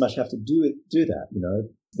you don't so much have to do that,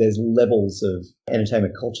 There's levels of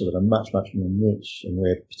entertainment culture that are much, much more niche and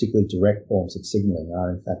where particularly direct forms of signaling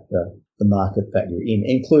are in fact the market that you're in,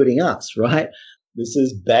 including us, right? This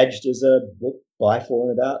is badged as a book by, for,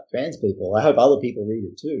 and about trans people. I hope other people read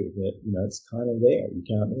it too, but, it's kind of there. You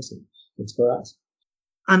can't miss it. It's for us.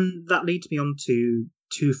 And that leads me on to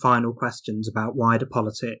two final questions about wider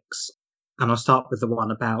politics. And I'll start with the one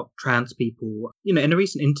about trans people. In a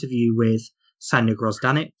recent interview with Sanya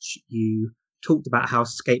Grosdanic, you talked about how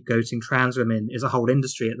scapegoating trans women is a whole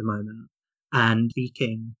industry at the moment. And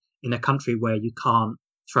speaking in a country where you can't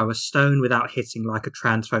throw a stone without hitting like a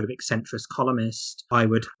transphobic centrist columnist, I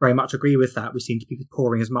would very much agree with that. We seem to be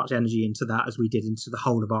pouring as much energy into that as we did into the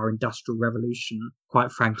whole of our industrial revolution.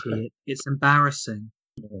 Quite frankly, it's embarrassing.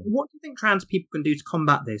 What do you think trans people can do to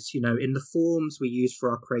combat this, in the forms we use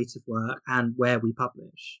for our creative work and where we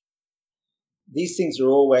publish? these things are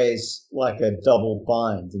always like a double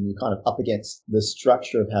bind, and you're kind of up against the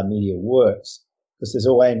structure of how media works, because there's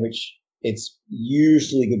a way in which it's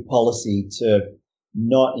usually good policy to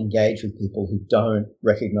not engage with people who don't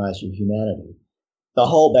recognize your humanity. The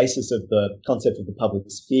whole basis of the concept of the public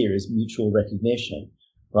sphere is mutual recognition,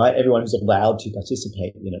 right? Everyone who's allowed to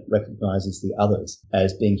participate in it recognizes the others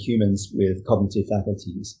as being humans with cognitive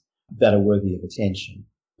faculties that are worthy of attention.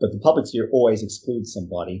 But the public sphere always excludes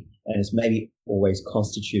somebody, and is maybe always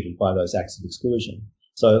constituted by those acts of exclusion.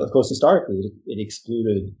 So, of course, historically, it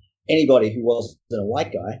excluded anybody who wasn't a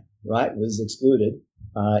white guy, right, was excluded.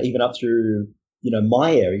 Even up through,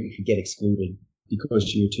 my era, you could get excluded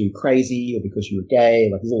because you were too crazy or because you were gay.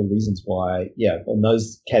 Like, there's all reasons why, and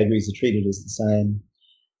those categories are treated as the same.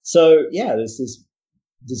 So, there's this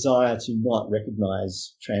desire to not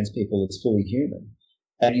recognize trans people as fully human.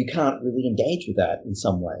 And you can't really engage with that in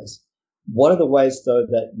some ways. What are the ways, though,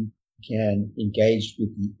 that you can engage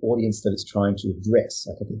with the audience that it's trying to address?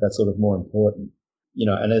 Like, I think that's sort of more important.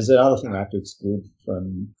 And there's another thing I have to exclude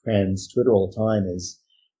from trans Twitter all the time is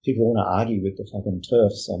people want to argue with the fucking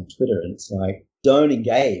TERFs on Twitter. And it's like, don't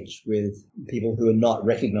engage with people who are not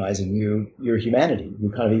recognizing your humanity.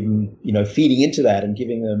 You're kind of even, feeding into that and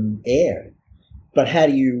giving them air. But how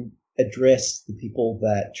do you address the people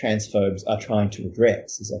that transphobes are trying to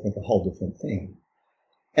address is, I think, a whole different thing.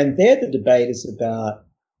 And there the debate is about,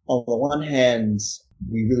 on the one hand,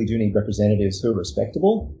 we really do need representatives who are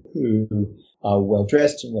respectable, who are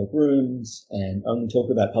well-dressed and well-groomed and only talk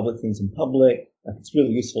about public things in public. Like, it's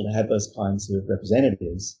really useful to have those kinds of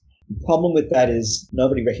representatives. The problem with that is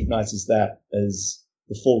nobody recognizes that as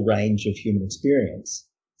the full range of human experience.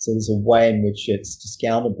 So there's a way in which it's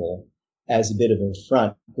discountable as a bit of an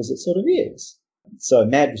affront, because it sort of is. So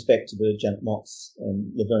mad respect to the Janet Mocks and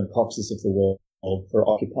Laverne Coxes of the world for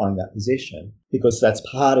occupying that position, because that's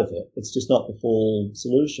part of it. It's just not the full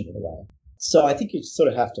solution in a way. So I think you sort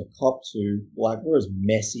of have to cop to, like, we're as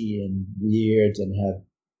messy and weird and have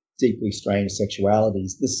deeply strange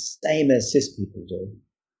sexualities, the same as cis people do.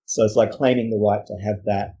 So it's like claiming the right to have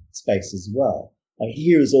that space as well. Like,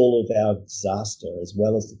 here's all of our disaster, as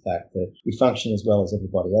well as the fact that we function as well as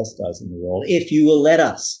everybody else does in the world. If you will let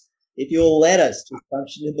us to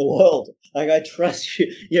function in the world, like, I trust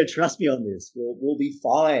you, trust me on this. We'll be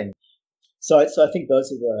fine. So I think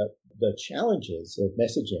those are the challenges of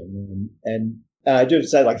messaging, and I do have to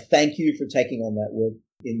say, like, thank you for taking on that work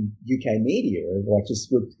in UK media, like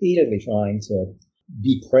just repeatedly trying to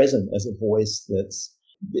be present as a voice that's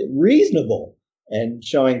reasonable and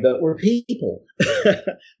showing that we're people,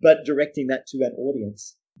 but directing that to an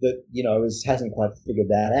audience that, hasn't quite figured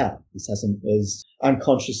that out. This is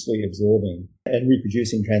unconsciously absorbing and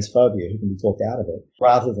reproducing transphobia who can be talked out of it,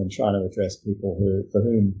 rather than trying to address people for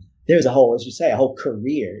whom there's a whole, as you say, a whole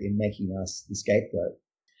career in making us the scapegoat.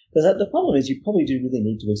 Because the problem is, you probably do really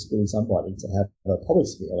need to exclude somebody to have a public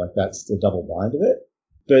sphere. Like, that's the double bind of it.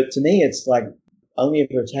 But to me, it's like, only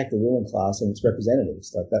ever attack the ruling class and its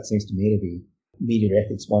representatives. Like, that seems to me to be media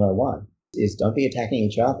ethics 101, is don't be attacking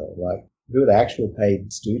each other. Like, who are the actual paid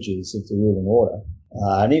stooges of the ruling order?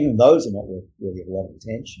 And even those are not worthy of a lot of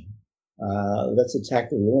attention. Let's attack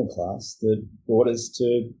the ruling class that brought us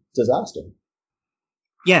to disaster.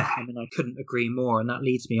 Yeah, I mean, I couldn't agree more. And that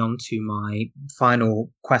leads me on to my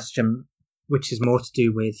final question, which is more to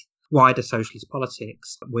do with wider socialist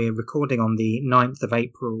politics. We're recording on the 9th of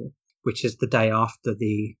April, which is the day after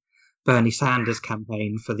the Bernie Sanders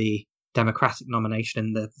campaign for the Democratic nomination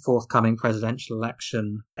in the forthcoming presidential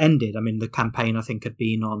election ended. I mean, the campaign, I think, had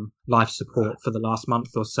been on life support for the last month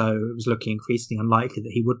or so. It was looking increasingly unlikely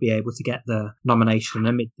that he would be able to get the nomination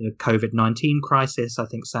amid the COVID-19 crisis. I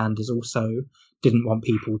think Sanders also didn't want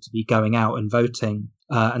people to be going out and voting,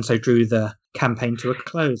 and so drew the campaign to a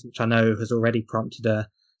close, which I know has already prompted a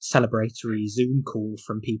celebratory Zoom call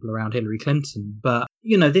from people around Hillary Clinton. But,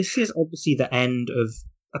 this is obviously the end of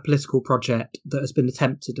a political project that has been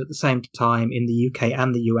attempted at the same time in the UK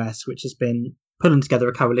and the US, which has been pulling together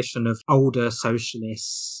a coalition of older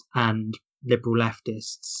socialists and liberal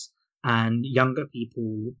leftists and younger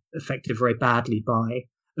people affected very badly by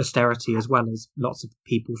austerity, as well as lots of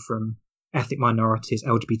people from ethnic minorities,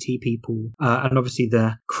 LGBT people, and obviously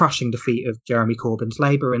the crushing defeat of Jeremy Corbyn's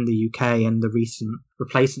Labour in the UK and the recent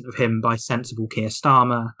replacement of him by sensible Keir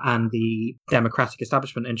Starmer, and the Democratic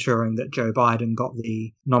establishment ensuring that Joe Biden got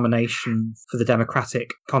the nomination for the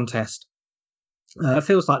Democratic contest. It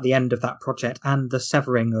feels like the end of that project and the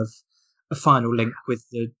severing of a final link with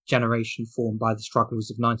the generation formed by the struggles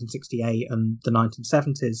of 1968 and the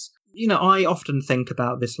 1970s. I often think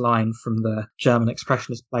about this line from the German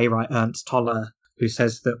expressionist playwright Ernst Toller, who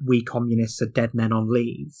says that we communists are dead men on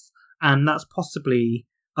leave. And that's possibly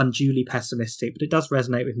unduly pessimistic, but it does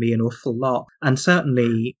resonate with me an awful lot. And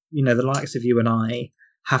certainly, the likes of you and I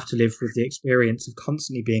have to live with the experience of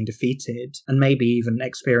constantly being defeated and maybe even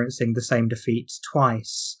experiencing the same defeats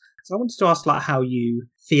twice. So I wanted to ask how you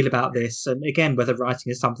feel about this, and again, whether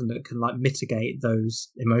writing is something that can mitigate those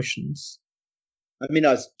emotions. I mean,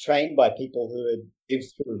 I was trained by people who had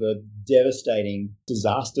lived through the devastating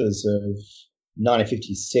disasters of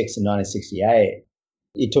 1956 and 1968.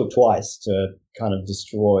 It took twice to kind of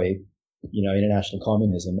destroy, international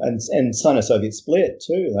communism and Sino-Soviet split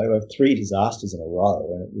too. There were 3 disasters in a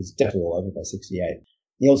row, and it was definitely all over by 68.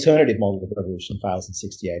 The alternative model of revolution fails in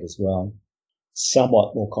 68 as well.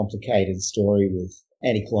 Somewhat more complicated story with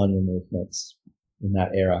anti-colonial movements in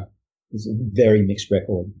that era. It's a very mixed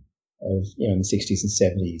record of, in the 60s and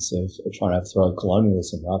 70s of trying to throw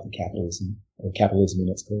colonialism rather than capitalism, or capitalism in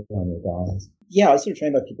its colonial guise. Yeah, I was sort of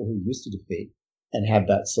trained by people who used to defeat and have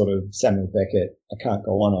that sort of Samuel Beckett, I can't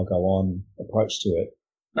go on, I'll go on approach to it.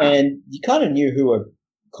 And you kind of knew who a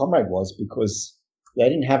comrade was because they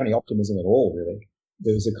didn't have any optimism at all, really.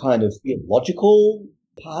 There was a kind of theological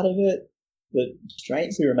part of it that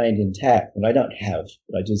strangely remained intact, and I don't have,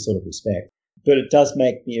 but I do sort of respect. But it does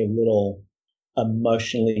make me a little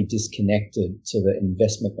emotionally disconnected to the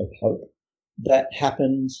investment of hope that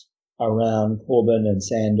happened around Corbyn and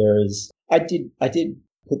Sanders. I did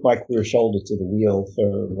put my queer shoulder to the wheel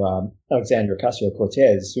for Alexandria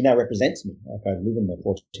Ocasio-Cortez, who now represents me. I live in the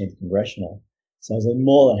 14th Congressional. So I was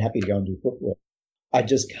more than happy to go and do footwork. I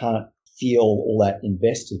just can't feel all that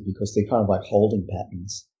invested because they're kind of like holding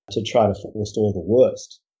patterns to try to forestall the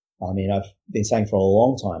worst. I mean, I've been saying for a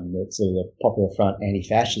long time that sort of the Popular Front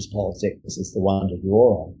anti-fascist politics is the one to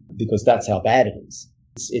draw on because that's how bad it is.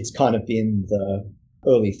 It's kind of been the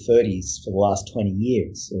early 30s for the last 20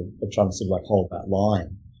 years of trying to sort of hold that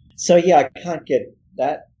line. So yeah, I can't get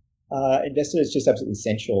that invested. It's just absolutely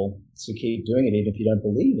essential to keep doing it even if you don't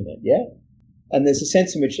believe in it. Yeah. And there's a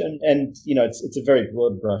sense in which, and it's a very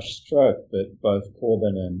broad brush stroke, but both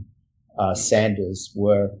Corbyn and Sanders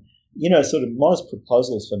were, sort of modest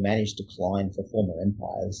proposals for managed decline for former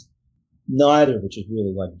empires, neither of which has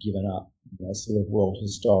really given up, sort of world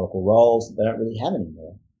historical roles that they don't really have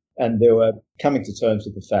anymore. And they were coming to terms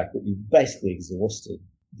with the fact that you've basically exhausted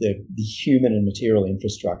the human and material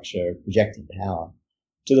infrastructure projecting power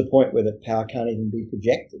to the point where the power can't even be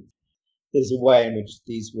projected. There's a way in which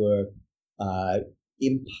these were,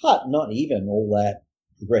 in part, not even all that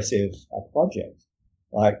progressive projects.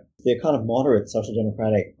 They're kind of moderate social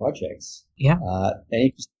democratic projects. Yeah.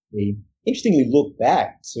 And interestingly look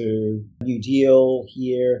back to New Deal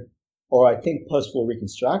here, or I think post-war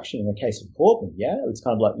reconstruction in the case of Corbyn, yeah? It's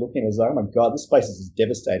kind of looking as though, oh my God, this place is as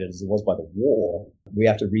devastated as it was by the war. We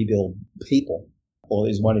have to rebuild people, or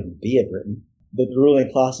there won't even be a Britain. But the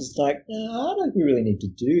ruling class is no, I don't think we really need to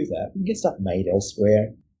do that. We can get stuff made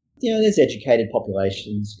elsewhere. There's educated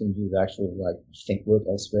populations who can do the actual, think work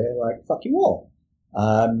elsewhere. Fuck you all.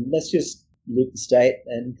 Let's just loot the state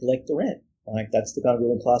and collect the rent. That's the kind of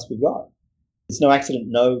ruling class we've got. It's no accident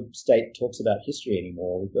no state talks about history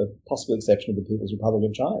anymore, with the possible exception of the People's Republic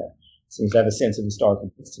of China. It seems to have a sense of historical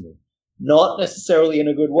destiny. Not necessarily in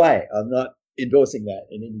a good way. I'm not endorsing that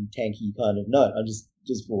in any tanky kind of note. I'm just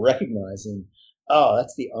recognizing,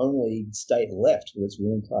 that's the only state left where its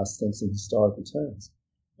ruling class thinks in historical terms.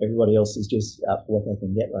 Everybody else is just out for what they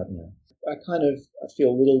can get right now. I feel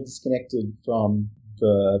a little disconnected from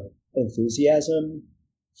the enthusiasm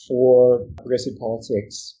for progressive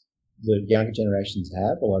politics that younger generations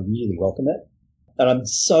have, well, I really welcome it. And I'm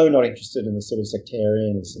so not interested in the sort of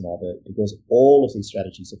sectarianism of it because all of these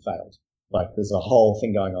strategies have failed. There's a whole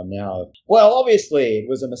thing going on now of, well, obviously it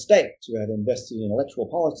was a mistake to have invested in electoral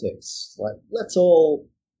politics. Let's all,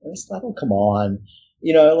 it's oh, come on.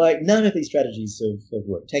 None of these strategies have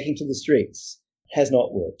worked. Taking to the streets has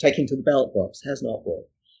not worked. Taking to the ballot box has not worked.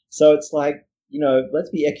 So it's let's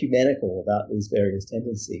be ecumenical about these various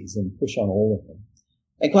tendencies and push on all of them.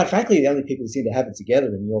 And quite frankly, the only people who seem to have it together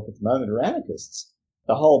in New York at the moment are anarchists.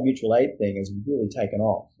 The whole mutual aid thing has really taken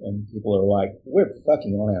off, and people are we're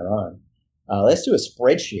fucking on our own. Let's do a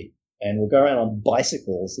spreadsheet, and we'll go around on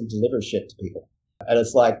bicycles and deliver shit to people. And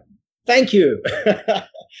it's thank you.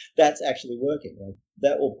 That's actually working.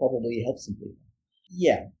 That will probably help some people.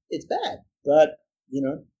 Yeah, it's bad, but,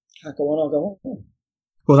 can't go on, I'll go on.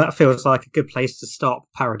 Well, that feels like a good place to stop,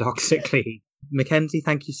 paradoxically. Mackenzie,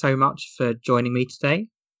 thank you so much for joining me today.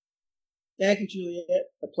 Thank you, Juliet.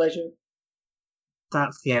 A pleasure.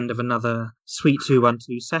 That's the end of another Suite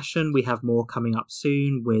 212 session. We have more coming up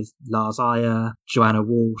soon with Lars Eier, Joanna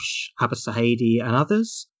Walsh, Abba Sahadi, and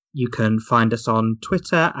others. You can find us on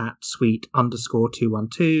Twitter at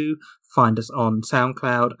sweet_212. Find us on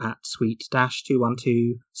SoundCloud at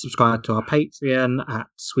sweet-212. Subscribe to our Patreon at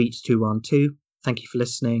sweet212. Thank you for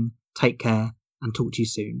listening. Take care and talk to you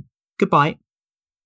soon. Goodbye.